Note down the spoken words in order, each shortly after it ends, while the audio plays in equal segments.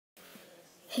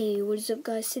Hey, what is up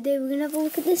guys? Today we're going to have a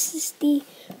look at this. This is the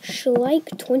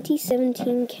Schleich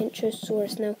 2017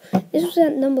 kentrosaurus. Now, this was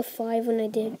at number 5 when I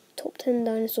did top 10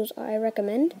 dinosaurs I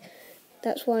recommend.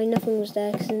 That's why nothing was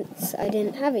there since I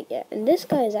didn't have it yet. And this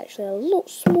guy is actually a lot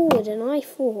smaller than I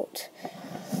thought.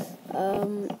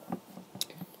 And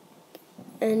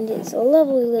it's a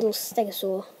lovely little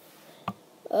stegosaur.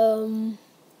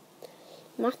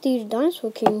 Matthew the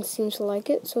Dinosaur King seems to like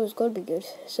it, so it's got to be good.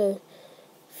 So,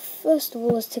 first of all,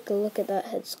 let's take a look at that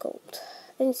head sculpt.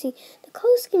 And you see, the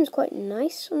colour scheme is quite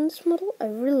nice on this model. I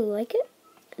really like it.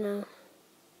 Now,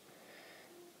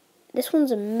 this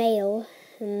one's a male,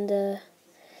 and the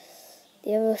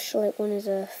other Schleich one is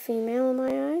a female in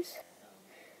my eyes.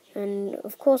 And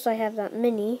of course, I have that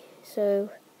mini, so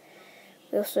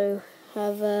we also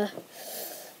have a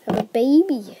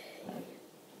baby.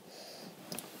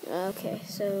 Okay,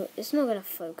 so it's not gonna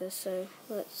focus. So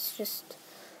let's just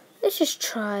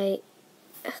try.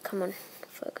 Come on,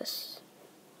 focus.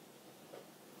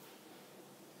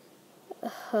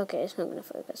 Okay, it's not going to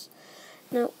focus.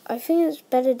 Now, I think it's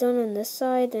better done on this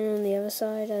side than on the other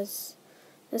side, as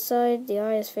this side, the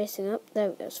eye is facing up. There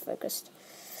we go, it's focused.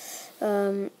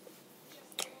 And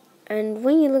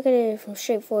when you look at it from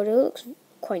straight forward, it looks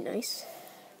quite nice.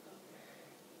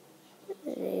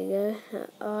 There you go,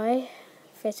 eye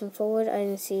facing forward. I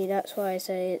can see, that's why I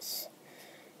say it's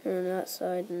on that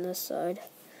side and this side.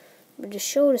 But the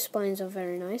shoulder spines are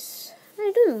very nice.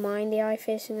 I don't mind the eye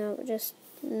facing out, just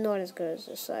not as good as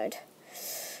this side.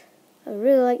 I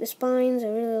really like the spines, I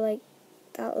really like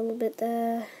that little bit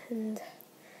there, and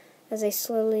as they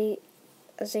start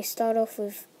off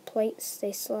with plates,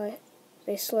 they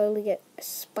slowly get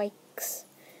spikes.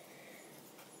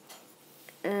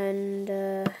 And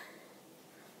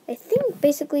I think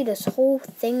basically this whole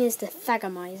thing is the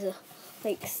thagamizer,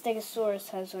 like Stegosaurus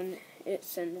has on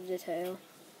its end of the tail.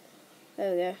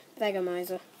 There we go,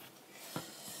 thagamizer.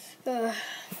 But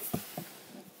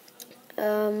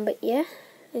yeah,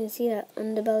 you can see that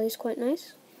underbelly is quite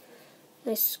nice.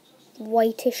 Nice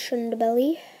whitish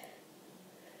underbelly.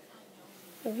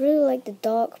 I really like the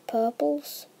dark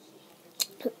purples.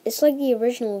 It's like the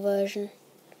original version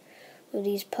with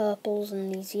these purples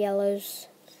and these yellows,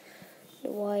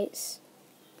 the whites.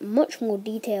 Much more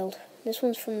detailed. This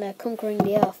one's from their Conquering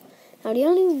the Earth. Now, the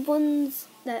only ones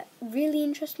that really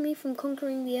interest me from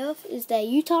Conquering the Earth is their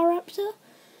Utahraptor,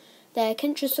 their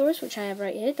kentrosaurus, which I have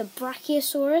right here, the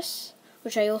Brachiosaurus,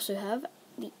 which I also have,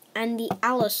 and the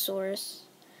Allosaurus.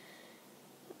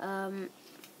 But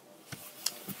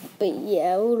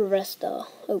yeah, all the rest are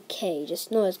okay,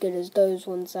 just not as good as those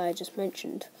ones I just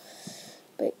mentioned.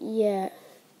 But yeah,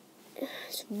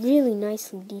 it's really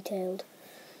nicely detailed.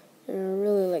 And I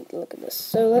really like the look of this.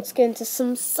 So let's get into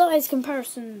some size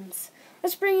comparisons.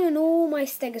 Let's bring in all my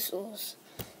stegosaurs.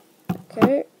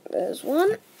 Okay, there's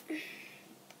one.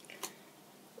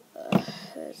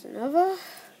 There's another.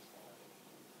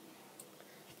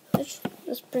 Let's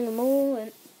bring them all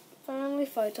in. Family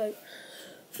photo.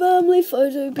 Family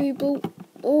photo, people.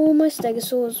 All my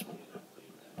stegosaurs.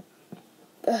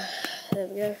 There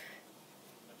we go.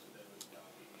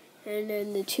 And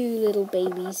then the two little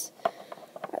babies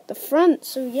at the front.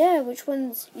 So yeah, which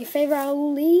one's your favourite out of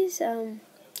all these? I'm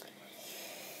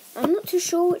not too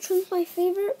sure which one's my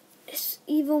favourite. It's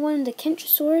either one, the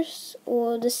kentrosaurus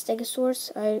or the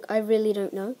stegosaurus. I really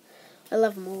don't know. I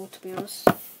love them all, to be honest.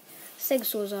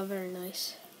 Stegosaurs are very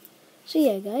nice. So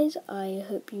yeah, guys, I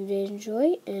hope you did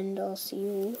enjoy, and I'll see you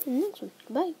all in the next one.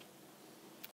 Goodbye.